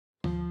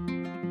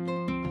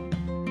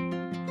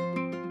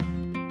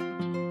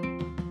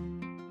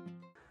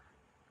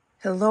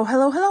Hello,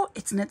 hello, hello,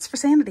 it's Knits for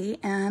Sanity,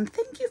 and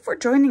thank you for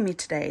joining me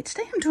today.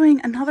 Today I'm doing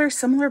another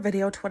similar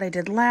video to what I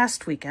did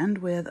last weekend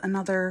with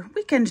another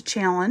weekend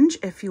challenge,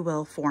 if you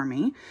will, for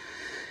me.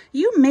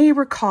 You may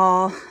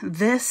recall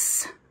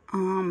this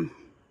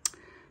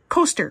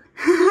coaster.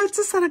 It's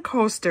a set of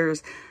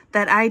coasters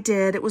that I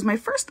did. It was my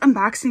first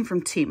unboxing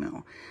from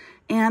TEMU.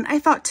 And I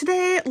thought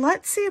today,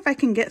 let's see if I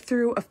can get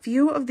through a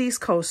few of these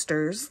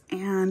coasters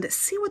and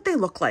see what they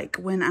look like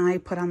when I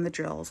put on the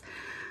drills.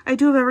 I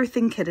do have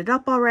everything kitted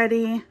up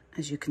already,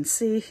 as you can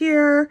see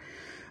here.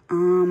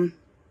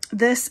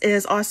 This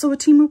is also a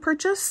TEMU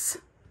purchase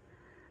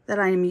that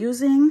I am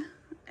using.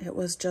 It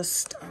was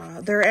just,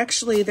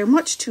 they're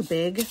much too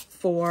big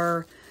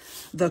for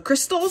the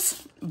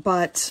crystals,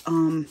 but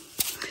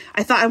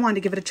I thought I wanted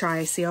to give it a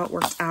try, see how it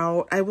works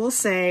out. I will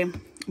say,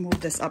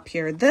 move this up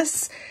here.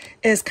 This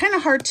is kind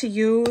of hard to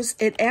use.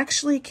 It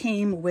actually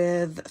came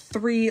with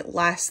 3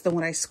 less than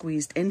what I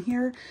squeezed in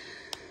here,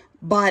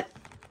 but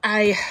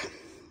I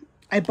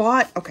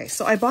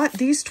bought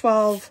these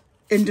 12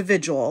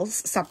 individuals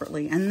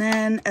separately, and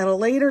then at a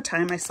later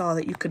time I saw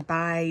that you could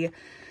buy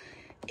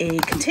a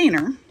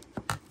container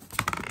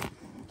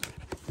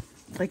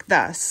like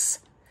this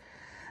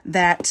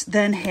that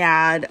then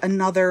had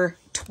another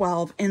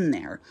 12 in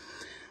there.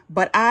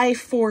 But I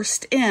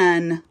forced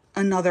in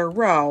another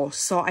row,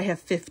 so I have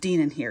 15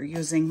 in here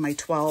using my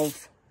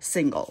 12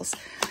 singles.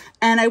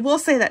 And I will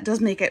say that does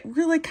make it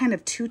really kind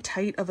of too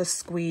tight of a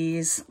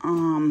squeeze.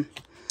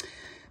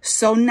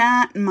 So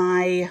not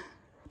my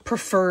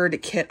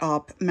preferred kit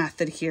up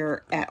method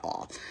here at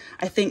all.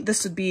 I think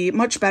this would be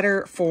much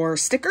better for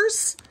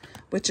stickers,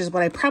 which is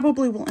what I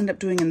probably will end up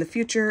doing in the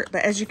future.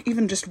 But as you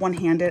even just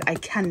one-handed, I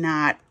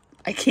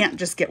can't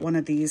just get one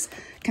of these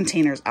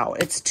containers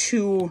out. It's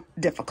too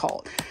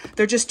difficult.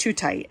 They're just too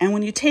tight. And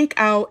when you take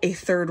out a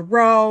 3rd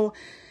row,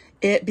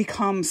 it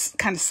becomes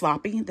kind of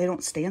sloppy. They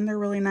don't stay in there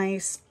really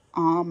nice.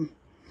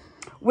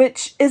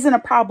 Which isn't a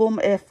problem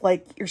if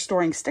like you're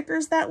storing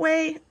stickers that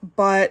way,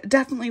 but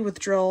definitely with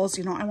drills,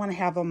 you know, I want to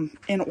have them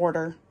in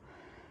order.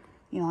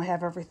 You know, I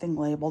have everything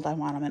labeled. I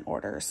want them in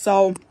order.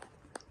 So,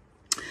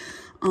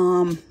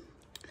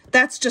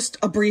 that's just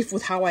a brief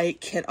with how I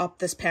kit up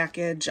this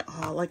package.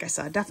 Like I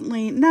said,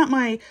 definitely not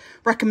my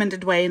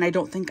recommended way, and I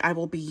don't think I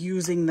will be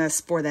using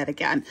this for that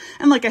again.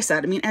 And like I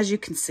said, I mean, as you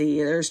can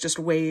see, there's just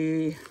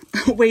way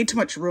too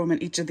much room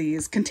in each of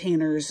these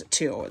containers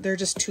too. They're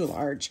just too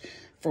large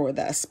for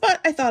this,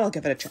 but I thought I'll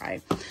give it a try.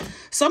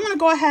 So I'm going to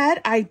go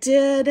ahead.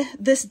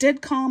 This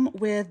did come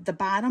with the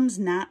bottoms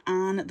not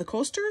on the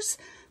coasters,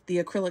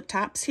 the acrylic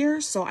tops here.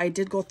 So I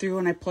did go through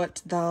and I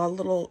put the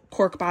little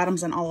cork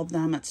bottoms on all of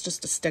them. It's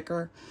just a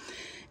sticker.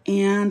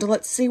 And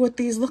let's see what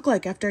these look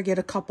like after I get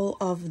a couple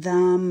of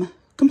them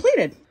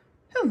completed.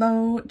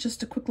 Hello,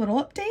 just a quick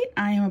little update.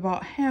 I am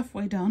about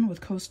halfway done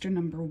with coaster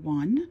number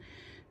 1.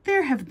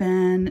 There have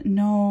been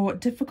no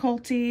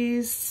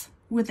difficulties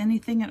with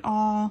anything at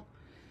all.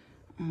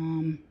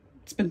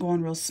 It's been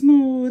going real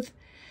smooth.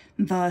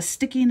 The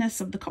stickiness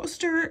of the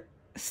coaster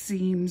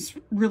seems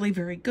really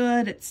very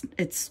good.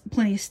 It's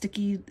plenty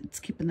sticky. It's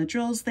keeping the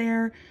drills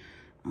there.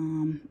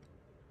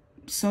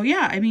 So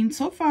yeah, I mean,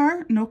 so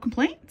far, no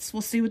complaints.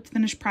 We'll see what the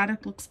finished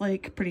product looks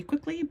like pretty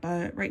quickly,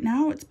 but right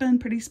now it's been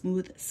pretty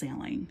smooth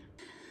sailing.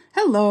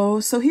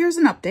 Hello, so here's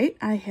an update.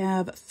 I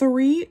have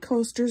 3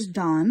 coasters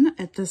done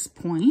at this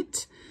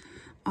point.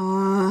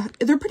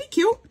 They're pretty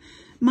cute.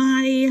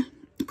 My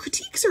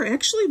critiques are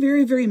actually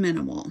very, very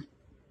minimal.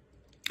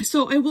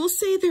 So I will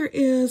say there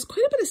is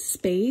quite a bit of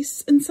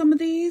space in some of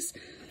these.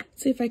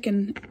 Let's see if I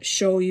can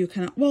show you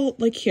kind of, well,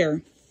 like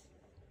here.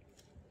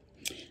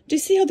 Do you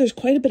see how there's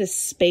quite a bit of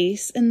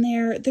space in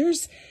there?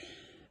 There's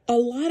a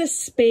lot of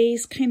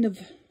space kind of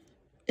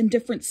in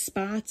different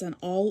spots on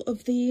all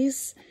of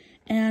these.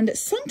 And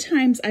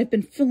sometimes I've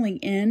been filling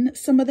in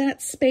some of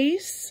that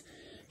space.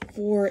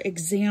 For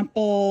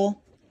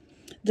example,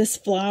 this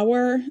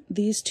flower,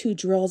 these 2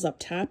 drills up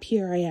top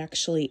here, I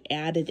actually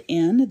added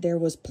in. There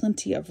was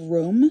plenty of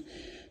room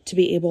to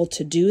be able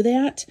to do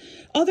that.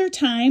 Other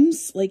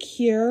times, like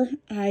here,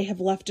 I have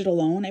left it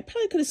alone. I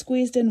probably could have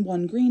squeezed in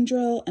 1 green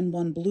drill and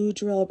 1 blue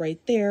drill right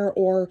there,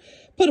 or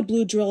put a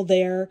blue drill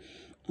there,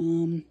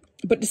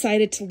 but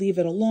decided to leave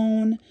it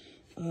alone.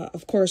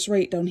 Of course,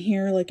 right down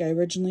here, like I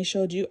originally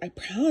showed you, I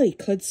probably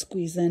could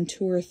squeeze in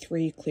 2 or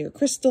 3 clear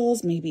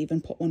crystals, maybe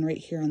even put one right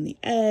here on the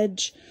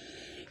edge.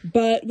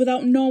 But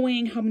without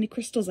knowing how many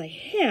crystals I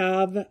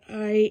have,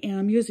 I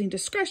am using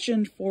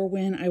discretion for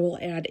when I will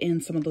add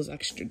in some of those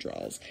extra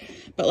drills.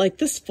 But like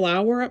this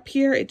flower up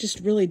here, it just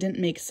really didn't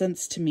make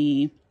sense to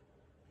me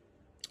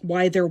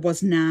why there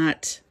was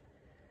not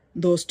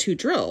those 2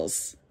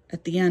 drills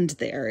at the end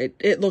there.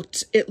 It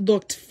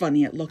looked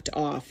funny. It looked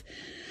off.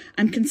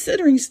 I'm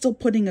considering still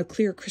putting a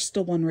clear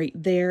crystal one right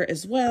there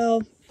as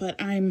well, but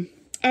I'm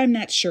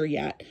not sure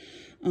yet.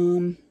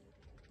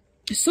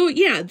 So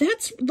yeah,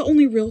 that's the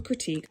only real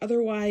critique.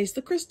 Otherwise,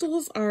 the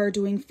crystals are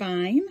doing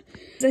fine.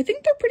 I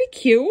think they're pretty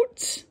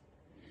cute.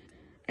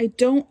 I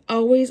don't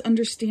always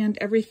understand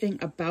everything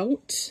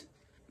about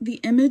the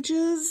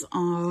images.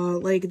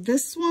 Like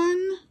this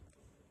one,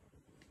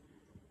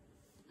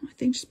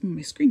 thing just made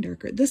my screen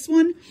darker. This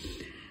one,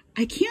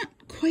 I can't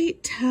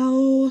quite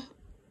tell,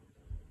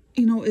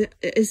 you know,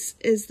 is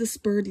this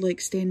bird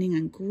like standing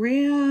on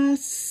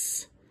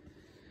grass?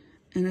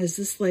 And is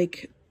this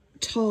like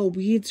tall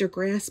weeds or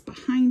grass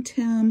behind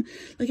him?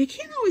 Like, I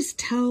can't always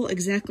tell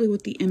exactly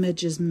what the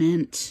image is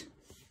meant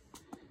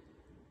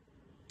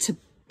to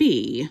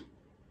be.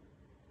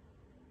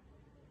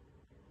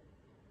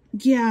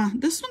 Yeah,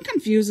 this one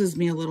confuses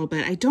me a little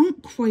bit. I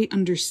don't quite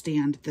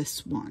understand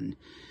this one.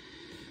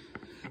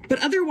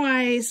 But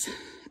otherwise,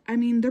 I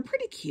mean, they're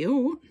pretty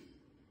cute.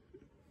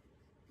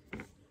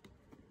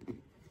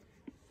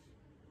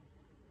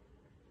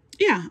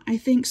 Yeah, I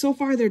think so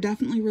far they're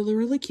definitely really,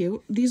 really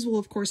cute. These will,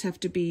 of course, have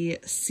to be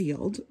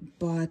sealed.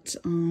 But,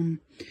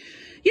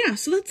 yeah,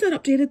 so that's that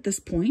update at this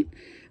point.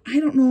 I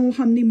don't know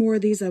how many more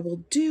of these I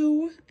will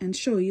do and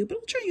show you, but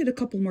I'll try and get a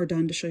couple more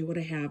done to show you what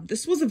I have.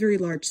 This was a very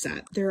large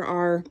set. There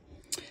are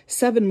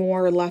 7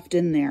 more left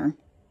in there.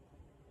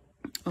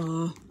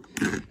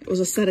 It was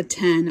a set of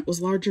 10. It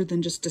was larger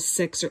than just a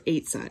 6 or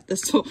 8 set.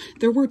 So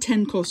there were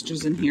 10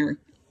 coasters in here.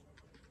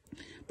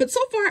 But so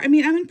far, I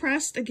mean, I'm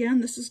impressed. Again,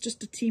 this is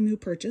just a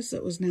TEMU purchase.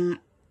 It was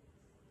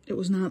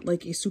not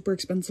like a super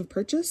expensive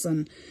purchase,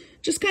 and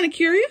just kind of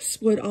curious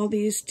what all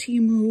these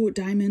TEMU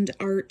diamond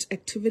art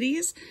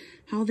activities,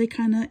 how they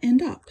kind of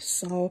end up.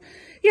 So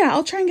yeah,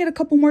 I'll try and get a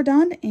couple more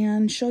done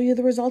and show you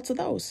the results of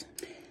those.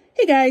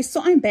 Hey guys,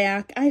 so I'm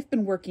back. I've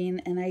been working,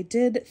 and I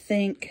did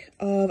think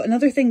of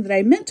another thing that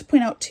I meant to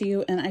point out to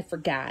you and I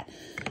forgot.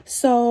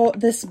 So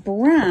this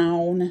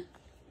brown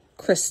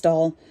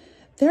crystal,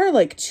 there are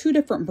like 2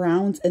 different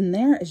browns in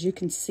there, as you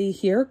can see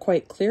here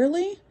quite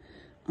clearly.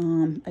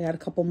 I got a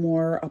couple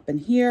more up in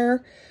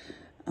here,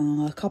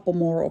 a couple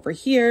more over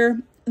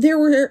here. There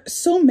were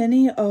so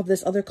many of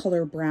this other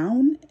color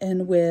brown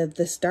and with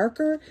this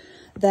darker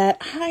that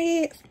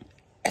I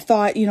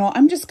thought, you know,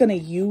 I'm just going to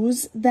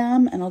use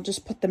them and I'll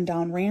just put them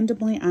down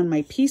randomly on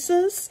my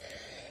pieces.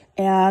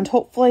 And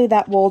hopefully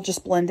that will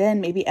just blend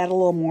in, maybe add a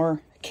little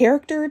more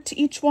character to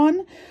each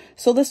one.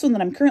 So this one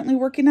that I'm currently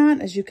working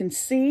on, as you can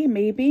see,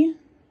 maybe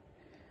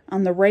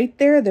on the right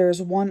there,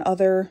 there's one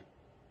other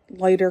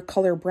lighter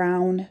color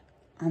brown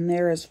on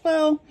there as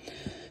well.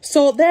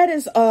 So that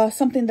is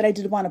something that I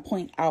did want to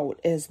point out,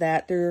 is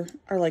that there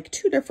are like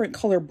 2 different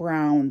color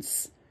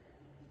browns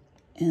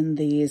in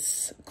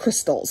these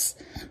crystals.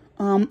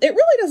 It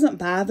really doesn't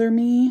bother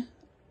me.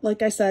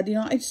 Like I said, you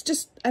know,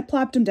 I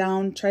plopped them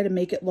down, try to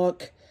make it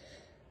look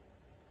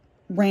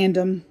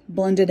random,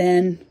 blend it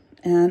in.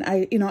 And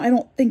I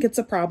don't think it's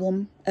a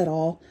problem at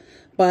all.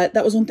 But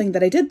that was one thing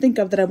that I did think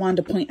of that I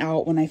wanted to point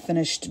out when I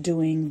finished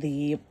doing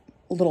the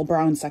little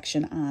brown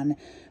section on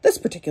this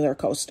particular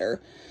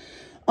coaster.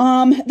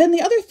 Then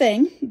the other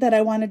thing that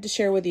I wanted to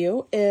share with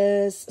you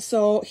is,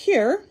 so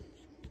here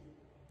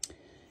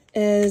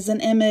is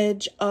an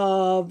image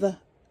of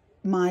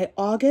my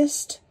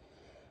August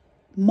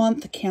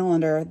month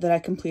calendar that I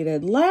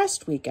completed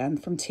last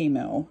weekend from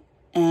TEMU.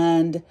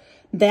 And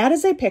that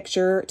is a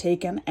picture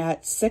taken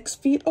at 6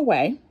 feet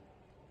away.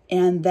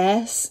 And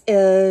this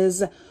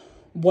is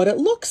what it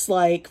looks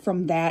like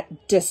from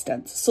that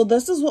distance. So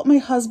this is what my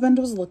husband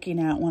was looking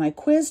at when I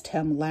quizzed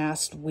him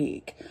last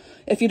week.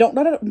 If you don't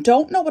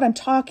know what I'm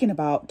talking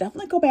about,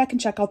 definitely go back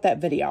and check out that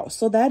video.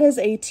 So that is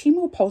a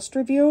TEMU post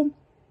review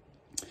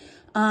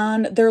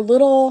on their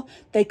little,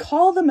 they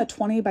call them a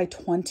 20 by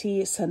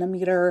 20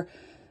 centimeter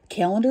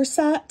calendar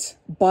set,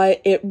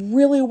 but it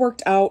really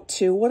worked out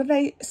to, what did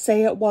I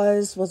say it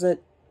was? Was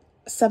it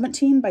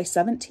 17 by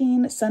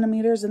 17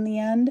 centimeters in the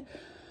end?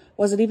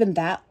 Was it even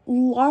that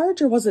large,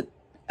 or was it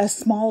as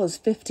small as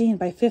 15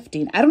 by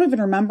 15? I don't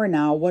even remember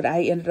now what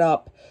I ended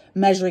up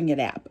measuring it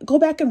at. Go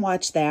back and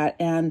watch that.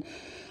 And,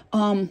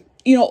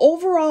 you know,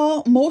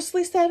 overall,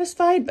 mostly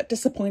satisfied, but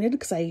disappointed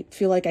because I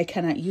feel like I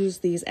cannot use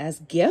these as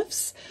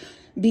gifts,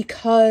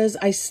 because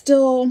I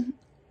still,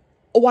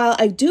 while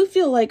I do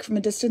feel like from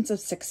a distance of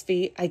 6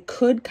 feet, I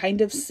could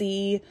kind of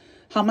see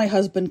how my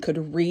husband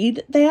could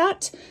read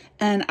that.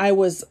 And I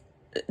was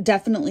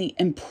definitely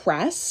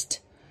impressed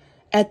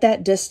at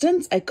that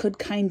distance. I could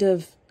kind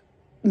of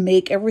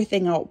make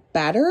everything out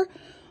better.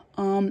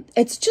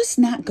 It's just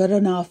not good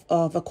enough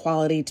of a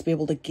quality to be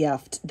able to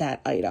gift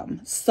that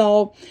item.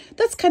 So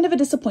that's kind of a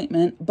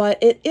disappointment,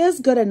 but it is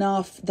good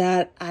enough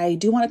that I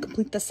do want to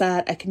complete the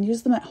set. I can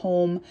use them at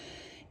home.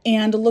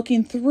 And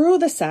looking through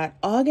the set,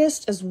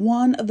 August is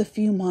one of the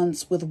few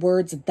months with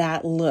words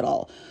that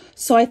little.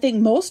 So I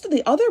think most of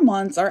the other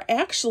months are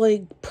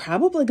actually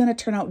probably going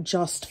to turn out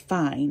just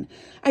fine.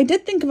 I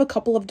did think of a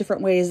couple of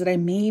different ways that I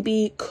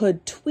maybe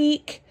could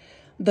tweak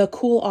the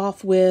cool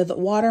off with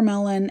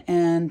watermelon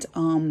and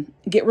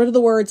get rid of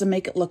the words and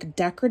make it look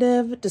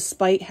decorative,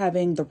 despite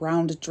having the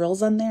round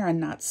drills on there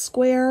and not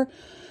square.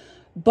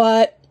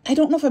 But I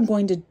don't know if I'm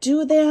going to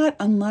do that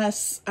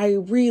unless I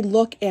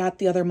re-look at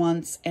the other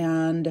months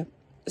and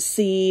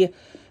see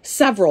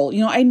several.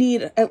 You know, I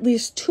need at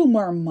least 2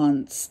 more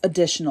months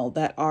additional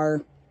that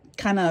are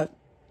kind of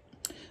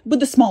with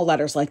the small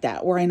letters like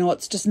that, where I know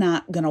it's just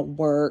not going to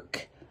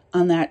work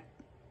on that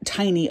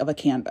tiny of a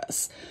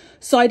canvas.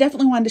 So I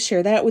definitely wanted to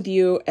share that with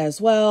you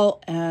as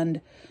well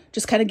and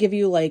just kind of give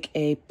you like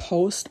a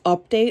post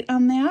update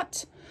on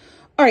that.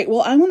 All right,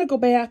 well, I'm going to go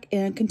back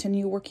and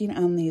continue working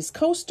on these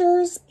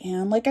coasters.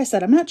 And like I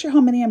said, I'm not sure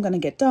how many I'm going to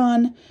get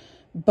done,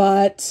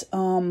 but,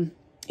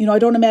 you know, I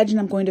don't imagine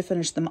I'm going to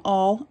finish them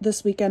all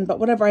this weekend, but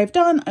whatever I've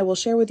done, I will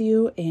share with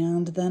you,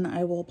 and then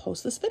I will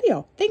post this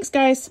video. Thanks,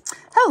 guys.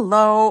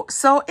 Hello.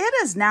 So it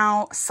is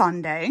now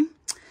Sunday,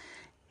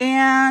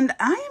 and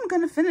I am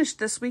going to finish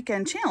this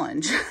weekend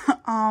challenge.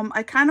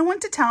 I kind of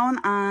went to town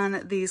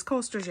on these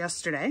coasters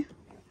yesterday,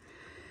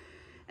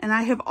 and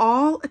I have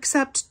all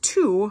except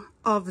 2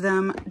 of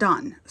them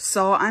done.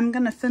 So I'm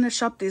going to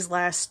finish up these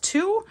last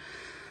 2,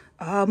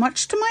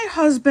 much to my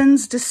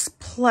husband's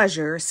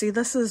displeasure. See,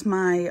 this is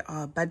my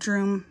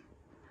bedroom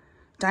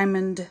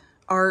diamond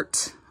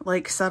art,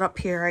 like, set up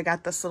here. I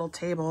got this little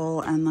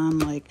table, and then,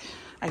 like,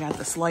 I got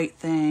this light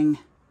thing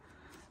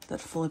that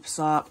flips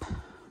up,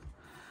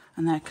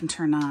 and that can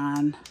turn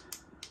on.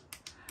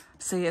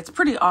 See, it's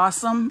pretty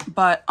awesome,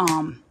 but,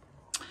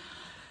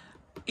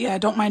 yeah, I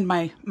don't mind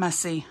my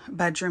messy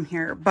bedroom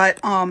here. But,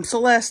 so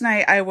last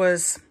night I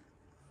was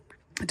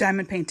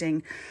diamond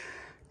painting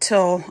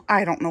till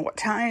I don't know what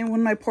time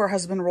when my poor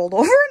husband rolled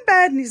over in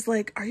bed and he's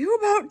like, "Are you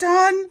about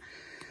done?"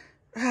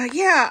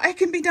 Yeah, I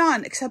can be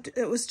done. Except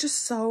it was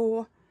just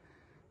so,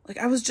 like,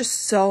 I was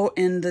just so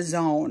in the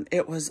zone.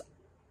 It was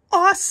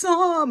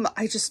awesome.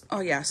 Oh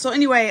yeah. So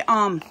anyway,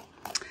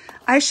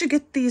 I should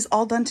get these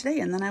all done today,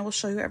 and then I will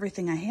show you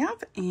everything I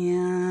have.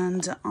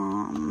 And,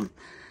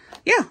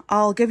 yeah,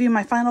 I'll give you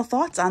my final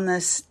thoughts on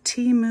this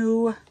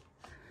TEMU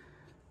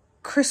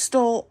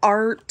crystal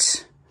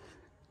art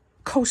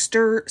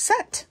coaster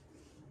set.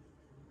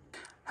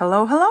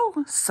 Hello,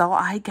 hello. So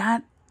I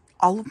got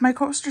all of my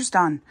coasters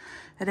done.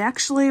 It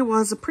actually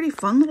was a pretty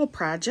fun little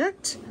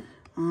project.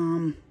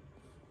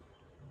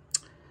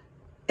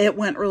 It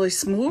went really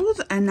smooth,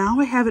 and now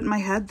I have it in my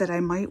head that I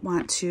might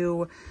want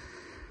to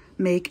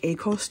make a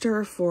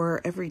coaster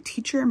for every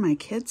teacher my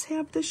kids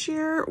have this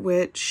year,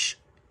 which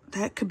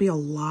that could be a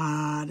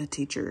lot of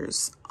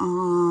teachers.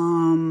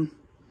 I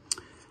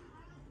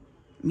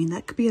mean,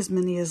 that could be as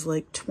many as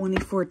like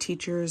 24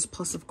 teachers,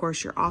 plus of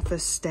course your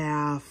office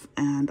staff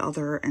and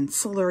other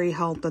ancillary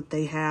help that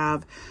they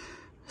have.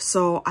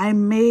 So I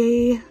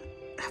may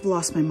have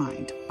lost my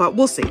mind, but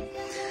we'll see.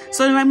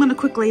 So anyway, I'm going to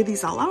quick lay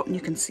these all out and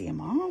you can see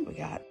them all. We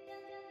got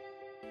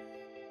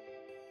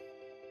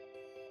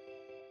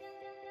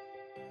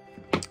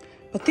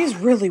but these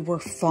really were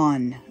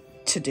fun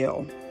to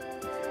do.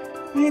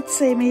 I'd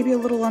say maybe a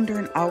little under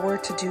an hour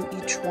to do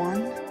each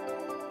one.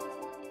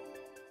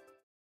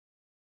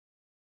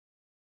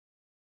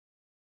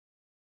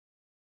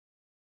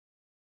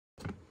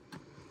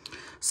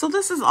 So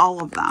this is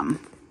all of them.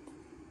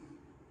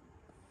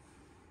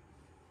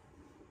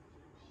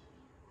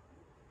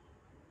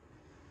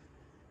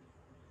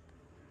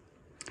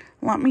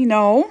 Let me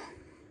know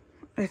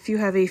if you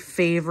have a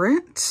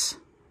favorite.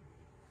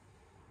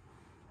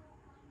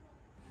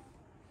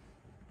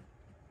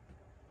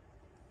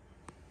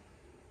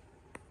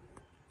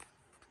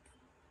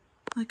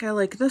 Like, I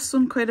like this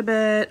one quite a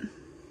bit.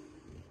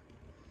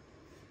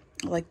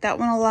 I like that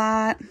one a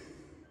lot.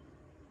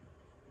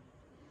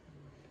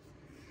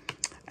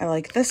 I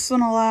like this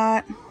one a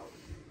lot.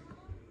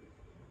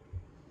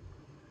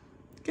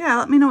 Yeah,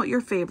 let me know what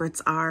your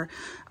favorites are.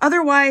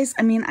 Otherwise,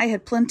 I mean, I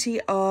had plenty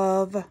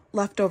of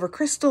leftover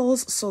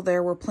crystals, so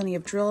there were plenty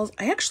of drills.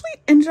 I actually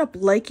ended up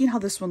liking how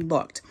this one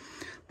looked,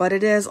 but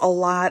it is a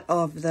lot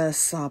of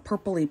this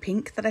purpley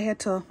pink that I had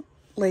to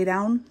lay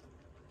down.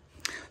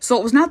 So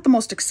it was not the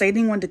most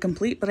exciting one to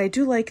complete, but I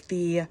do like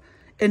the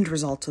end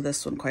result to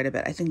this one quite a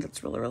bit. I think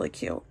that's really, really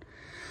cute.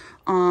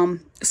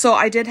 So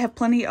I did have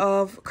plenty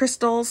of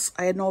crystals.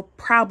 I had no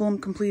problem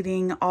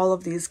completing all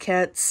of these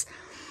kits.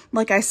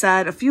 Like I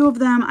said, a few of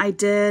them I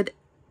did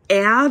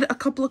add a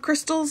couple of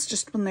crystals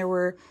just when there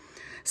were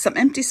some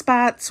empty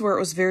spots where it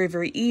was very,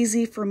 very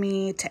easy for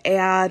me to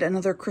add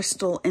another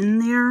crystal in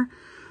there.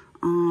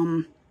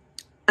 And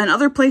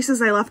other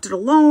places I left it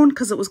alone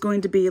because it was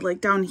going to be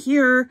like down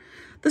here.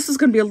 This is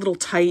going to be a little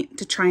tight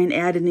to try and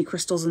add any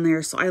crystals in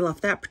there. So I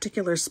left that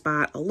particular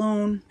spot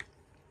alone.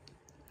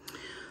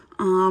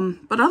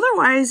 But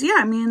otherwise, yeah,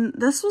 I mean,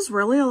 this was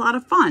really a lot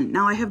of fun.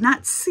 Now, I have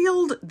not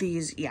sealed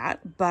these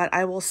yet, but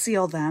I will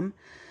seal them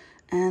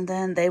and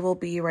then they will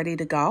be ready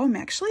to go. I'm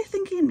actually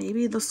thinking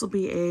maybe this will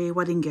be a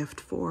wedding gift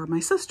for my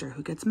sister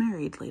who gets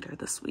married later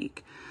this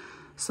week.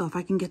 So if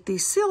I can get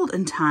these sealed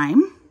in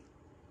time,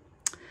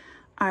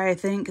 I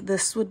think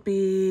this would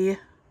be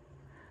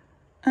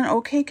an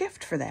okay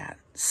gift for that.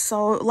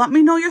 So let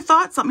me know your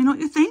thoughts. Let me know what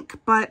you think.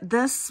 But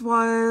this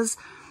was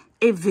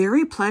a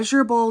very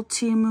pleasurable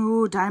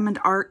TEMU diamond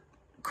art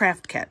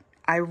craft kit.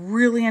 I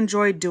really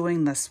enjoyed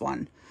doing this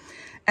one.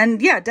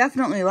 And yeah,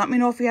 definitely let me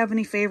know if you have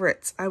any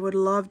favorites. I would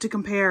love to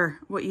compare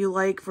what you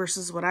like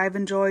versus what I've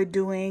enjoyed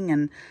doing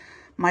and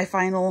my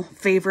final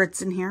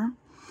favorites in here.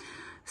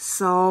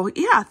 So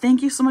yeah,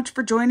 thank you so much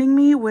for joining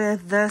me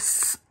with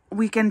this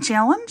weekend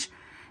challenge.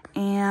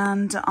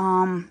 And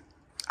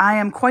I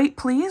am quite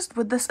pleased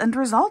with this end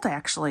result,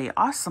 actually.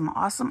 Awesome,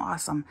 awesome,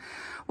 awesome.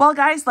 Well,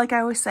 guys, like I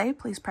always say,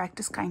 please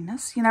practice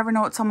kindness. You never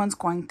know what someone's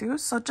going through,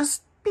 so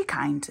just be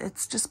kind.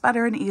 It's just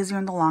better and easier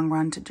in the long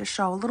run to just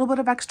show a little bit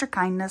of extra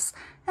kindness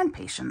and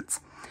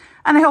patience.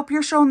 And I hope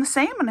you're showing the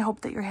same, and I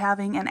hope that you're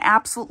having an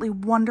absolutely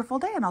wonderful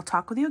day, and I'll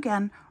talk with you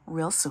again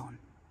real soon.